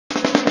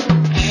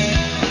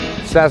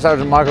Staff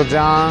Sergeant Michael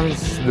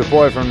Johns,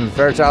 deployed from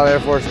Fairchild Air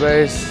Force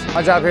Base.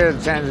 My job here at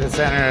the Transit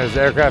Center is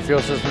aircraft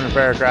fuel system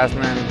repair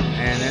craftsman,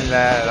 and in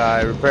that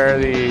I repair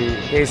the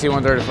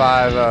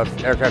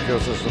KC-135 aircraft fuel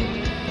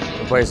system,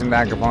 replacing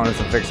bad components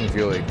and fixing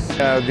fuel leaks.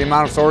 The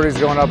amount of sorties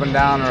going up and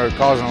down are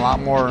causing a lot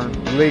more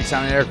leaks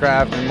on the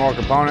aircraft and more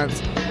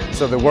components.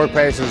 So the work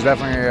pace is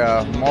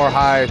definitely more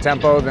high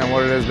tempo than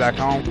what it is back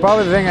home.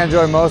 Probably the thing I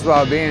enjoy most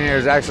about being here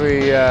is actually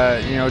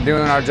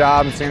doing our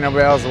job and seeing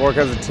everybody else work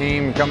as a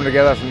team, coming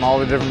together from all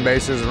the different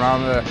bases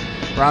around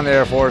the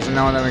Air Force, and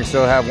knowing that we can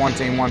still have one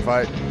team, one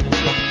fight.